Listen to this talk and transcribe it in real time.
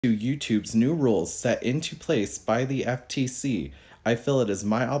To YouTube's new rules set into place by the FTC, I feel it is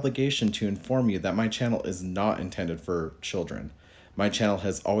my obligation to inform you that my channel is not intended for children. My channel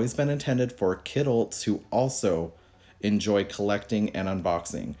has always been intended for kidults who also enjoy collecting and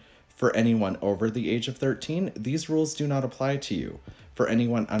unboxing. For anyone over the age of 13, these rules do not apply to you. For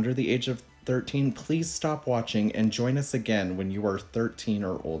anyone under the age of 13, please stop watching and join us again when you are 13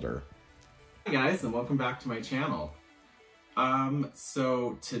 or older. Hi guys, and welcome back to my channel.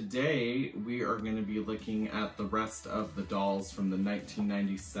 So today we are going to be looking at the rest of the dolls from the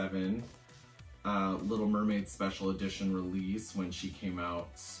 1997 Little Mermaid Special Edition release when she came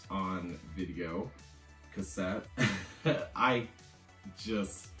out on video cassette. I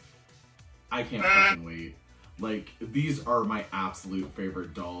can't fucking wait. Like, these are my absolute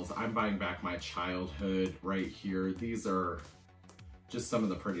favorite dolls. I'm buying back my childhood right here. These are just some of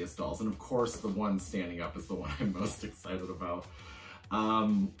the prettiest dolls. And of course, the one standing up is the one I'm most excited about.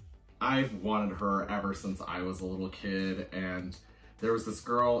 I've wanted her ever since I was a little kid, and there was this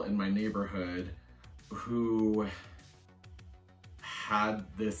girl in my neighborhood who had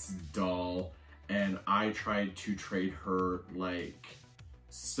this doll, and I tried to trade her like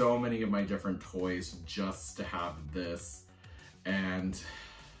so many of my different toys just to have this, and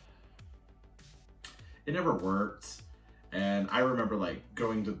it never worked. And I remember like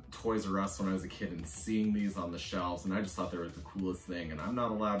going to Toys R Us when I was a kid and seeing these on the shelves, and I just thought they were the coolest thing, and I'm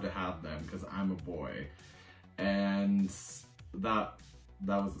not allowed to have them because I'm a boy. And that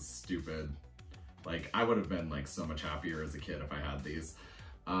was stupid. Like, I would have been like so much happier as a kid if I had these.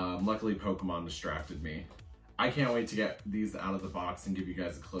 Luckily Pokemon distracted me. I can't wait to get these out of the box and give you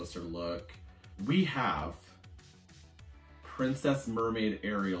guys a closer look. We have Princess Mermaid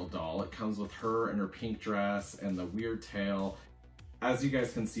Ariel doll. It comes with her in her pink dress and the weird tail. As you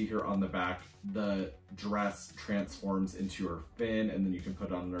guys can see here on the back, the dress transforms into her fin, and then you can put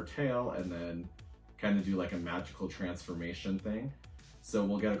it on her tail and then kind of do like a magical transformation thing. So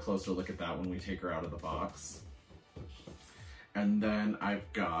we'll get a closer look at that when we take her out of the box. And then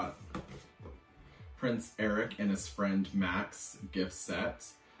I've got Prince Eric and his friend Max gift set.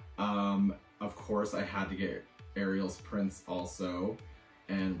 Of course, I had to get Ariel's prince also,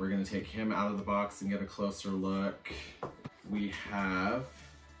 and we're gonna take him out of the box and get a closer look. We have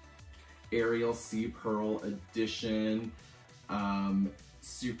Ariel Sea Pearl edition,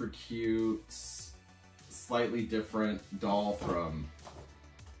 super cute, slightly different doll from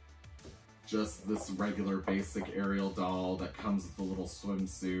just this regular basic Ariel doll that comes with a little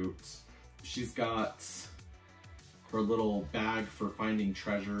swimsuit. She's got her little bag for finding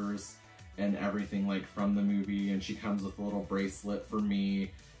treasures and everything like from the movie, and she comes with a little bracelet for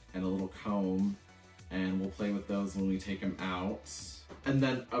me and a little comb, and we'll play with those when we take them out. And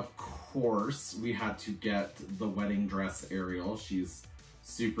then of course we had to get the wedding dress Ariel. She's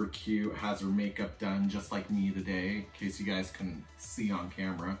super cute, has her makeup done just like me today, in case you guys couldn't see on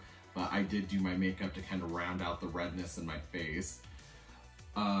camera, but I did do my makeup to kind of round out the redness in my face.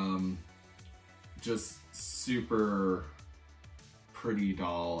 Just super pretty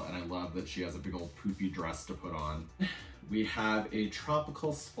doll, and I love that she has a big old poofy dress to put on. We have a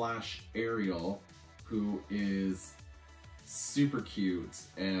Tropical Splash Ariel, who is super cute,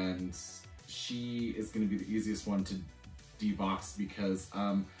 and she is going to be the easiest one to debox because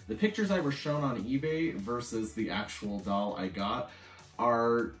the pictures I were shown on eBay versus the actual doll I got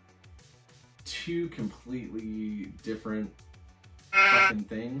are two completely different fucking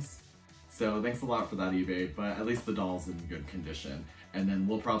things. So thanks a lot for that, eBay, but at least the doll's in good condition. And then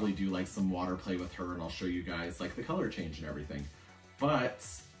we'll probably do like some water play with her, and I'll show you guys like the color change and everything. But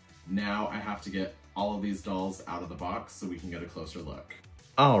now I have to get all of these dolls out of the box so we can get a closer look.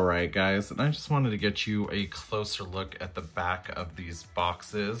 All right, guys, and I just wanted to get you a closer look at the back of these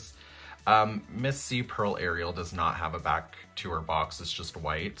boxes. Miss Sea Pearl Ariel does not have a back to her box, it's just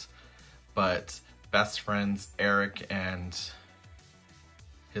white. But best friends Eric and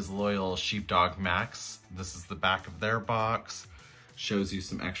his loyal sheepdog Max, this is the back of their box. Shows you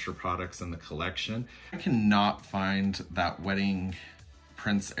some extra products in the collection. I cannot find that wedding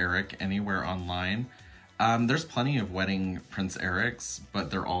Prince Eric anywhere online. There's plenty of wedding Prince Erics,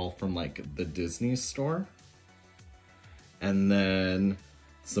 but they're all from like the Disney store. And then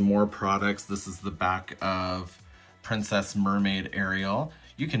some more products. This is the back of Princess Mermaid Ariel.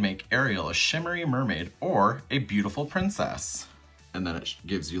 You can make Ariel a shimmery mermaid or a beautiful princess. And then it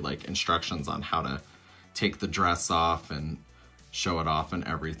gives you like instructions on how to take the dress off and show it off and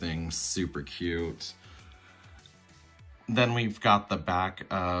everything. Super cute. Then we've got the back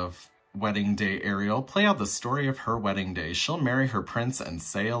of Wedding Day Ariel. Play out the story of her wedding day. She'll marry her prince and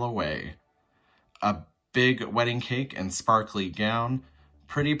sail away. A big wedding cake and sparkly gown.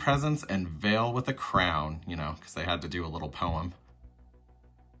 Pretty presents and veil with a crown, you know, because they had to do a little poem.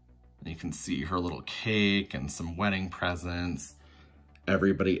 And you can see her little cake and some wedding presents.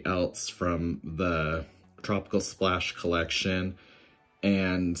 Everybody else from the Tropical Splash collection.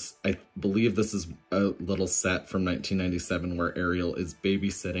 And I believe this is a little set from 1997 where Ariel is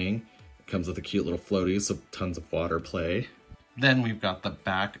babysitting. It comes with a cute little floaty, so tons of water play. Then we've got the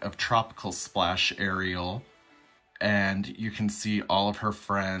back of Tropical Splash Ariel. And you can see all of her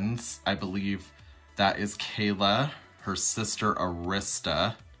friends. I believe that is Kayla, her sister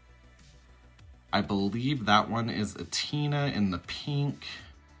Arista. I believe that one is Atina in the pink,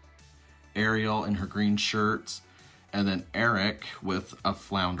 Ariel in her green shirt, and then Eric with a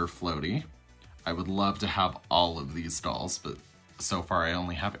flounder floaty. I would love to have all of these dolls, but so far I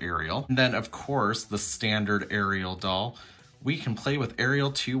only have Ariel. And then of course, the standard Ariel doll. We can play with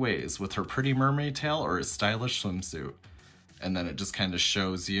Ariel two ways, with her pretty mermaid tail or a stylish swimsuit. And then it just kind of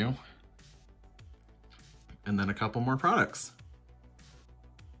shows you. And then a couple more products.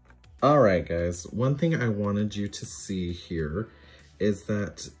 All right, guys, one thing I wanted you to see here is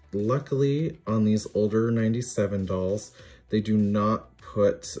that luckily on these older 97 dolls, they do not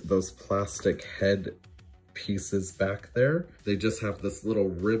put those plastic head pieces back there. They just have this little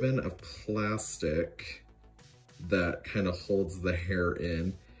ribbon of plastic that kind of holds the hair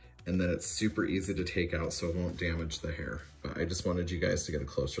in, and then it's super easy to take out so it won't damage the hair. But I just wanted you guys to get a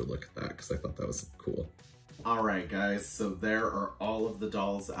closer look at that because I thought that was cool. All right, guys, so there are all of the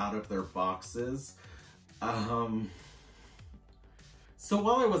dolls out of their boxes. So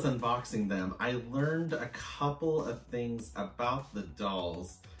while I was unboxing them, I learned a couple of things about the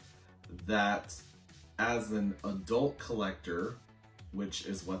dolls that, as an adult collector, which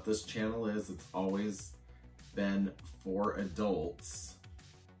is what this channel is, it's always been for adults.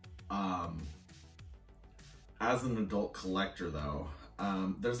 As an adult collector though,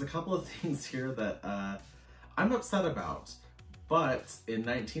 there's a couple of things here that I'm upset about, but in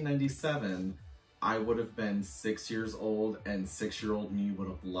 1997, I would have been 6 years old and 6-year-old me would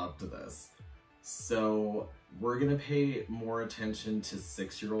have loved this. So we're gonna pay more attention to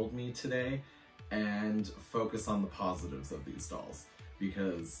 6-year-old me today and focus on the positives of these dolls,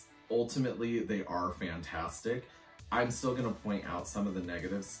 because ultimately they are fantastic. I'm still gonna point out some of the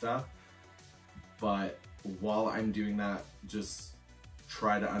negative stuff, but while I'm doing that, just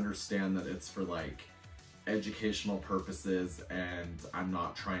try to understand that it's for like educational purposes, and I'm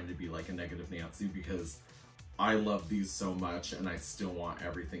not trying to be like a negative Nancy, because I love these so much and I still want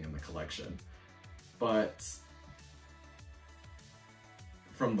everything in the collection. But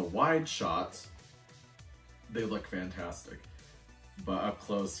from the wide shot, they look fantastic. But up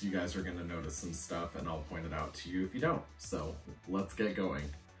close, you guys are gonna notice some stuff and I'll point it out to you if you don't. So let's get going.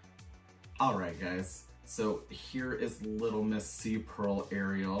 All right, guys. So here is little Miss Sea Pearl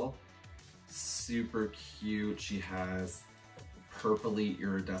Ariel. Super cute. She has purpley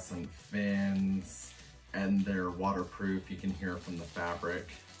iridescent fins and they're waterproof. You can hear it from the fabric.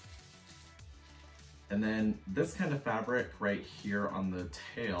 And then this kind of fabric right here on the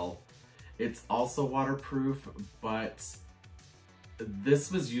tail, it's also waterproof, but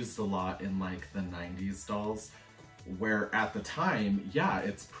this was used a lot in like the 90s dolls, where at the time, yeah,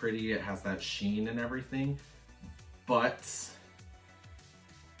 it's pretty, it has that sheen and everything, but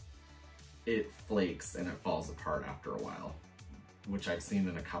it flakes and it falls apart after a while, which I've seen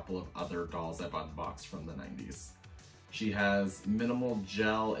in a couple of other dolls I've unboxed from the 90s. She has minimal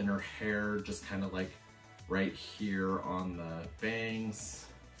gel in her hair, just kind of like right here on the bangs.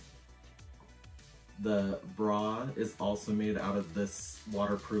 The bra is also made out of this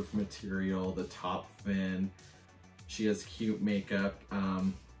waterproof material, the top fin. She has cute makeup.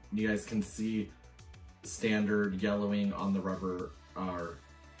 You guys can see standard yellowing on the rubber,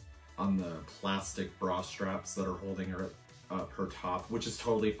 on the plastic bra straps that are holding her up her top, which is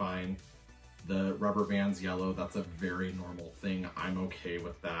totally fine. The rubber band's yellow, that's a very normal thing. I'm okay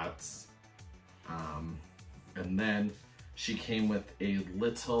with that. And then she came with a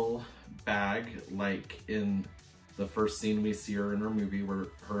little bag, like in the first scene we see her in her movie where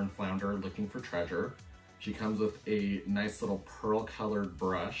her and Flounder are looking for treasure. She comes with a nice little pearl colored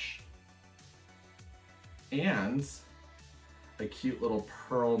brush and a cute little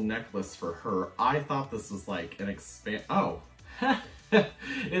pearl necklace for her. I thought this was like an it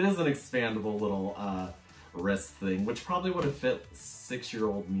is an expandable little wrist thing, which probably would have fit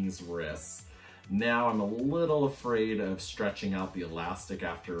 6-year-old me's wrists. Now I'm a little afraid of stretching out the elastic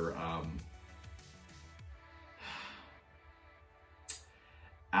after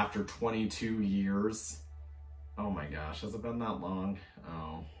after 22 years. Oh my gosh, has it been that long?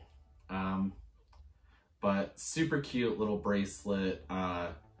 Oh. But super cute little bracelet,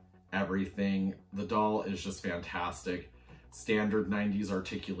 everything. The doll is just fantastic. Standard 90s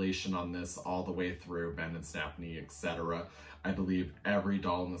articulation on this all the way through, bend and snap knee, etc. I believe every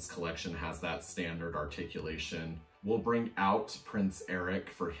doll in this collection has that standard articulation. We'll bring out Prince Eric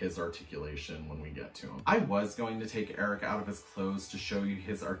for his articulation when we get to him. I was going to take Eric out of his clothes to show you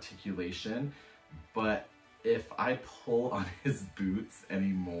his articulation, but if I pull on his boots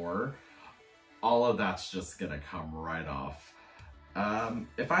anymore, all of that's just gonna come right off.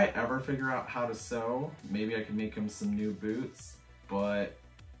 If I ever figure out how to sew, maybe I can make him some new boots, but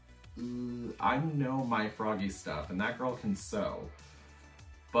I know my Froggy stuff and that girl can sew.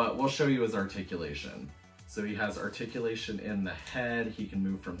 But we'll show you his articulation. So he has articulation in the head. He can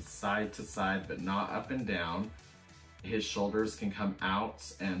move from side to side, but not up and down. His shoulders can come out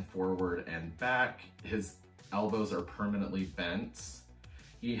and forward and back. His elbows are permanently bent.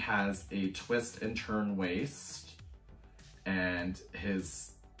 He has a twist and turn waist, and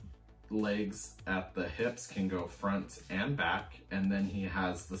his legs at the hips can go front and back. And then he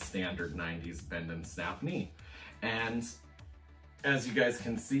has the standard 90s bend and snap knee. And as you guys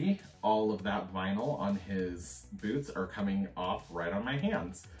can see, all of that vinyl on his boots are coming off right on my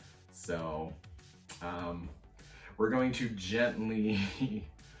hands. So we're going to gently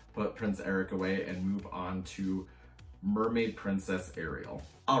put Prince Eric away and move on to Mermaid Princess Ariel.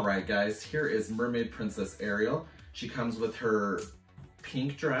 All right, guys, here is Mermaid Princess Ariel. She comes with her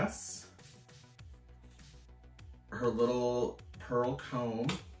pink dress, her little pearl comb,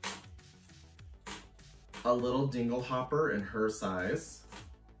 a little dingle hopper in her size,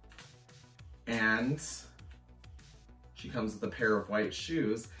 and she comes with a pair of white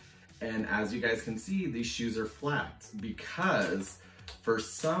shoes. And as you guys can see, these shoes are flat because for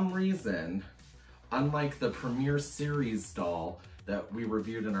some reason, unlike the Premier Series doll that we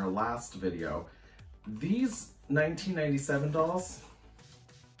reviewed in our last video, these 1997 dolls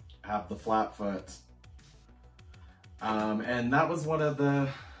have the flat foot. And that was one of the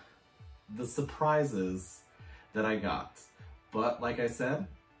surprises that I got. But like I said,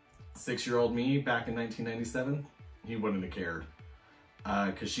 6-year-old me back in 1997, he wouldn't have cared.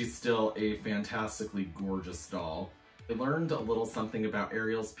 Because she's still a fantastically gorgeous doll. I learned a little something about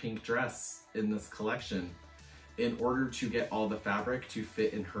Ariel's pink dress in this collection. In order to get all the fabric to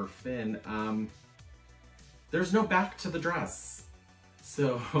fit in her fin, there's no back to the dress.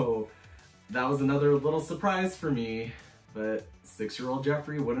 So that was another little surprise for me, but 6-year-old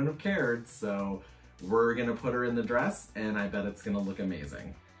Jeffrey wouldn't have cared. So we're gonna put her in the dress and I bet it's gonna look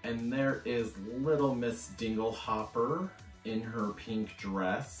amazing. And there is little Miss Dingle Hopper in her pink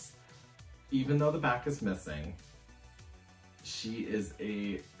dress. Even though the back is missing, she is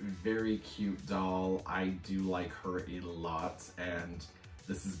a very cute doll. I do like her a lot, and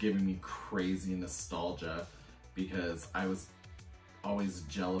this is giving me crazy nostalgia because I was always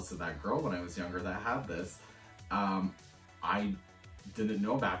jealous of that girl when I was younger that had this. I didn't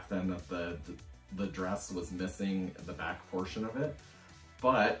know back then that the dress was missing the back portion of it,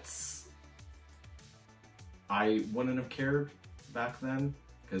 but I wouldn't have cared back then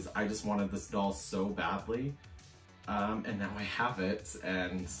because I just wanted this doll so badly. And now I have it,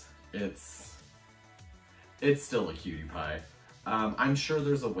 and it's still a cutie pie. I'm sure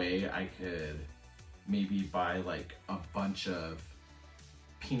there's a way I could maybe buy like a bunch of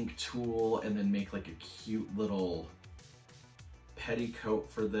pink tulle and then make like a cute little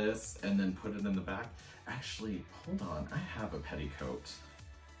petticoat for this and then put it in the back. Actually, hold on, I have a petticoat.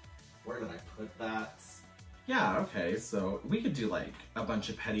 Where did I put that? Yeah, okay, so we could do like a bunch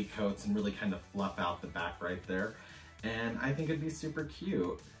of petticoats and really kind of fluff out the back right there. And I think it'd be super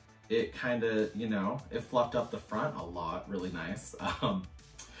cute. It kind of, you know, it fluffed up the front a lot, really nice.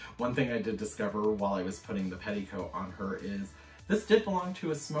 One thing I did discover while I was putting the petticoat on her is this did belong to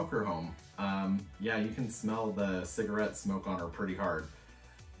a smoker home. Yeah, you can smell the cigarette smoke on her pretty hard.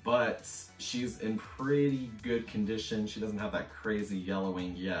 But she's in pretty good condition. She doesn't have that crazy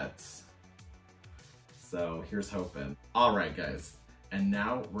yellowing yet. So here's hoping. All right, guys. And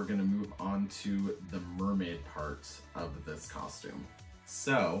now we're gonna move on to the mermaid part of this costume.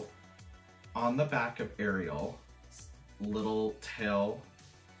 So on the back of Ariel's little tail,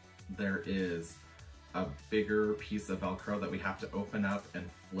 there is a bigger piece of Velcro that we have to open up and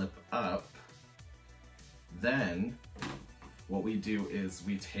flip up. Then what we do is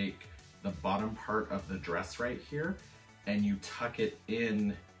we take the bottom part of the dress right here and you tuck it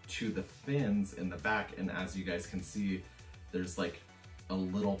in to the fins in the back. And as you guys can see, there's like a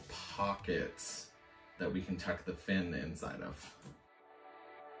little pocket that we can tuck the fin inside of.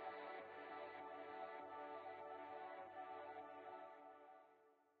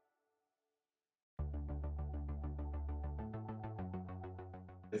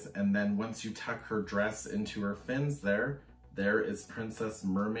 And then once you tuck her dress into her fins there is Princess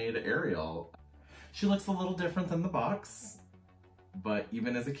Mermaid Ariel. She looks a little different than the box, but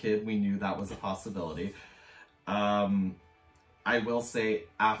even as a kid, we knew that was a possibility. I will say,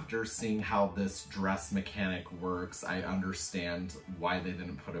 after seeing how this dress mechanic works, I understand why they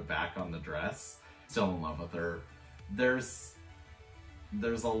didn't put it back on the dress. Still in love with her. There's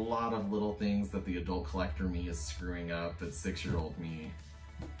a lot of little things that the adult collector me is screwing up, but 6-year-old me,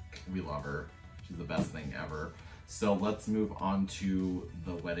 we love her. She's the best thing ever. So let's move on to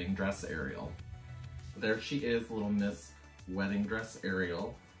the wedding dress Ariel. There she is, little Miss Wedding Dress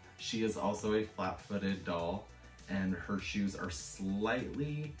Ariel. She is also a flat-footed doll, and her shoes are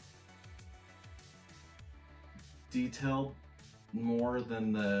slightly detailed more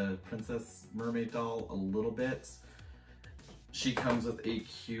than the Princess Mermaid doll, a little bit. She comes with a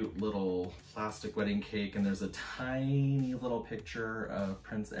cute little plastic wedding cake, and there's a tiny little picture of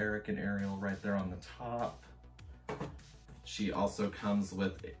Prince Eric and Ariel right there on the top. She also comes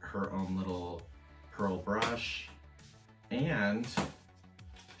with her own little pearl brush, and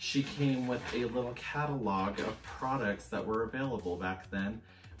she came with a little catalog of products that were available back then,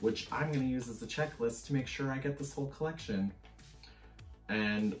 which I'm going to use as a checklist to make sure I get this whole collection.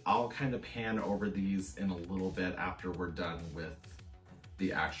 And I'll kind of pan over these in a little bit after we're done with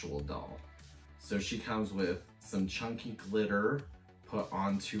the actual doll. So she comes with some chunky glitter put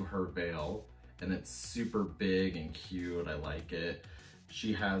onto her veil, and it's super big and cute. I like it.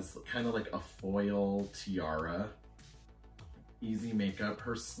 She has kind of like a foil tiara. Easy makeup.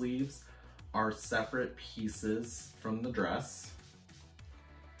 Her sleeves are separate pieces from the dress.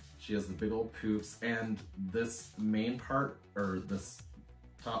 She has the big old poofs, and this main part, or this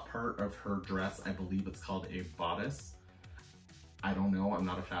top part of her dress, I believe it's called a bodice. I don't know, I'm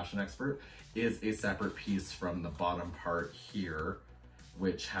not a fashion expert, is a separate piece from the bottom part here,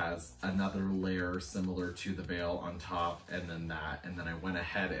 which has another layer similar to the veil on top, and then that. And then I went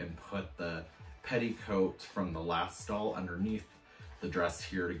ahead and put the petticoat from the last doll underneath the dress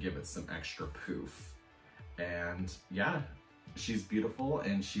here to give it some extra poof. And yeah, she's beautiful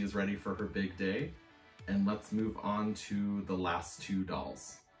and she's ready for her big day. And let's move on to the last two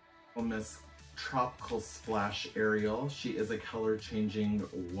dolls. Miss Tropical Splash Ariel. She is a color changing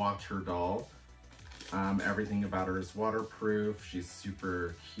water doll. Everything about her is waterproof. She's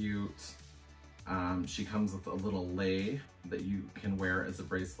super cute. She comes with a little lei that you can wear as a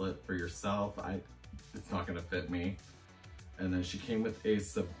bracelet for yourself. It's not gonna fit me. And then she came with a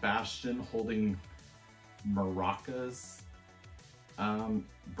Sebastian holding maracas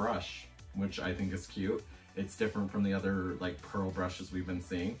brush, which I think is cute. It's different from the other like pearl brushes we've been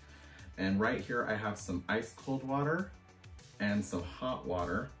seeing. And right here I have some ice cold water and some hot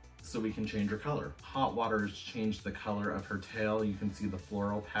water so we can change her color. Hot water's changed the color of her tail. You can see the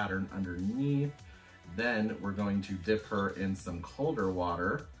floral pattern underneath. Then we're going to dip her in some colder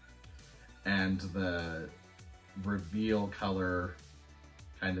water, and the reveal color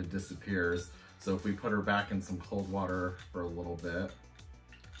kind of disappears. So if we put her back in some cold water for a little bit,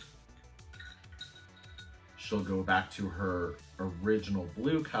 she'll go back to her original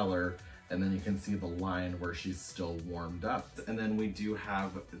blue color, and then you can see the line where she's still warmed up. And then we do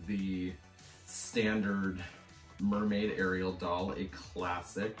have the standard Mermaid Ariel doll, a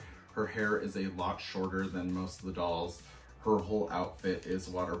classic. Her hair is a lot shorter than most of the dolls. Her whole outfit is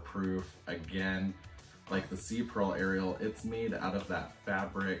waterproof. Again, like the Sea Pearl Ariel, it's made out of that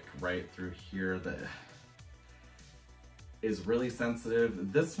fabric right through here that is really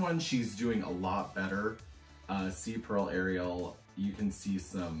sensitive. This one, she's doing a lot better. Sea Pearl Ariel, you can see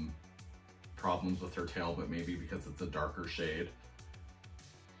some problems with her tail, but maybe because it's a darker shade.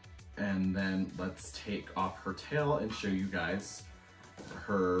 And then let's take off her tail and show you guys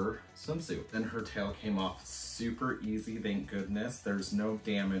her swimsuit. And her tail came off super easy, thank goodness. There's no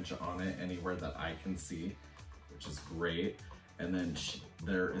damage on it anywhere that I can see, which is great. And then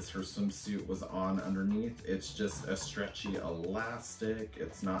there is her swimsuit was on underneath. It's just a stretchy elastic.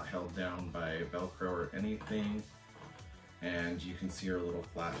 It's not held down by Velcro or anything. And you can see her little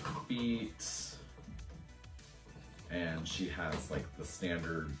flat feet. And she has like the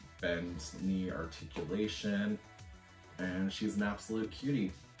standard bend knee articulation. And she's an absolute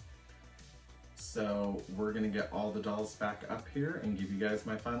cutie. So we're gonna get all the dolls back up here and give you guys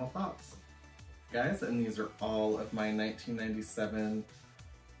my final thoughts. Guys, and these are all of my 1997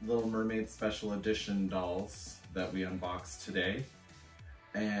 Little Mermaid Special Edition dolls that we unboxed today.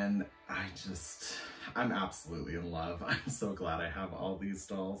 And I'm absolutely in love. I'm so glad I have all these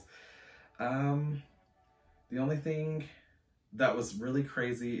dolls. The only thing that was really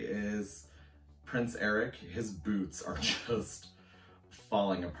crazy is Prince Eric. His boots are just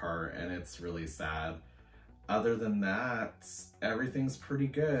falling apart and it's really sad. Other than that, everything's pretty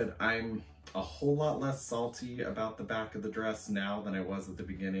good. I'm a whole lot less salty about the back of the dress now than I was at the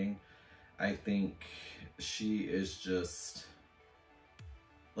beginning. I think she is just,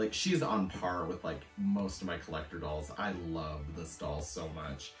 like, she's on par with like most of my collector dolls. I love this doll so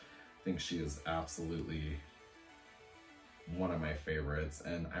much. I think she is absolutely one of my favorites,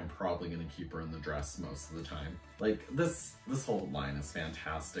 and I'm probably gonna keep her in the dress most of the time. Like, this whole line is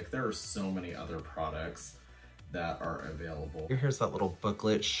fantastic. There are so many other products that are available. Here's that little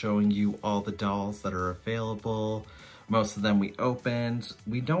booklet showing you all the dolls that are available. Most of them we opened.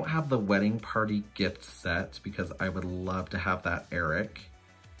 We don't have the wedding party gift set because I would love to have that Eric.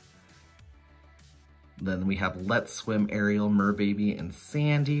 Then we have Let's Swim Ariel, Merbaby, and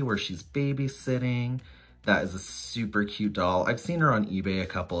Sandy, where she's babysitting. That is a super cute doll. I've seen her on eBay a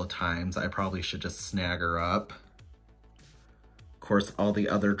couple of times. I probably should just snag her up. Of course, all the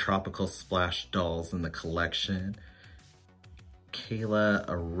other Tropical Splash dolls in the collection. Kayla,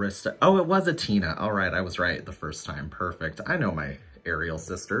 Arista. Oh, it was a Tina. All right, I was right the first time. Perfect. I know my Ariel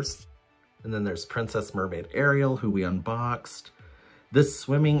sisters. And then there's Princess Mermaid Ariel, who we unboxed. This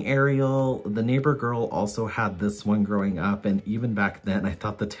swimming Ariel, the neighbor girl also had this one growing up, and even back then I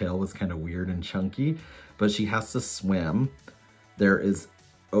thought the tail was kind of weird and chunky, but she has to swim. There is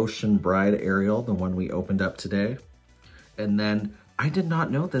Ocean Bride Ariel, the one we opened up today. And then, I did not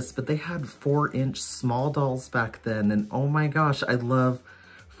know this, but they had 4-inch small dolls back then, and oh my gosh, I love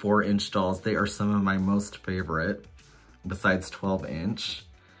 4-inch dolls. They are some of my most favorite, besides 12-inch.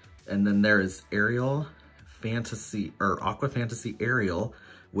 And then there is Ariel Fantasy, or Aqua Fantasy Ariel,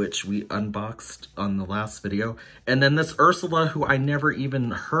 which we unboxed on the last video. And then this Ursula, who I never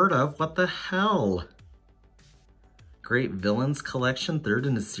even heard of. What the hell? Great Villains Collection, 3rd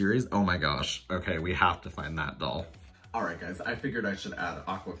in a series. Oh my gosh. Okay, we have to find that doll. All right, guys, I figured I should add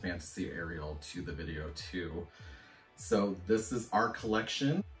Aqua Fantasy Ariel to the video too. So this is our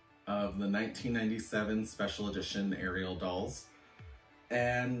collection of the 1997 special edition Ariel dolls.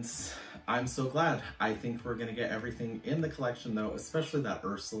 And I'm so glad. I think we're gonna get everything in the collection though, especially that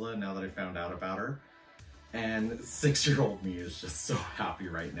Ursula, now that I found out about her. And 6-year-old me is just so happy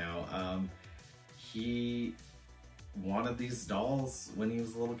right now. He wanted these dolls when he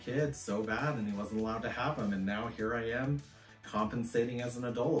was a little kid so bad, and he wasn't allowed to have them, and now here I am compensating as an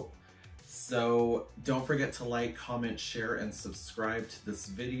adult. So don't forget to like, comment, share, and subscribe to this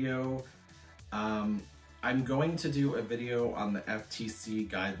video. I'm going to do a video on the FTC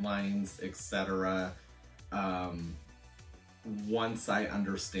guidelines, etc. Once I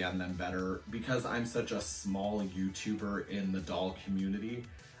understand them better, because I'm such a small YouTuber in the doll community.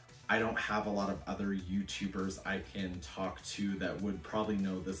 I don't have a lot of other YouTubers I can talk to that would probably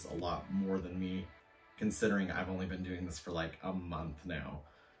know this a lot more than me, considering I've only been doing this for like a month now.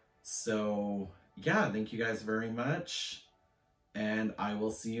 So yeah, thank you guys very much, and I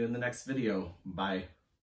will see you in the next video. Bye.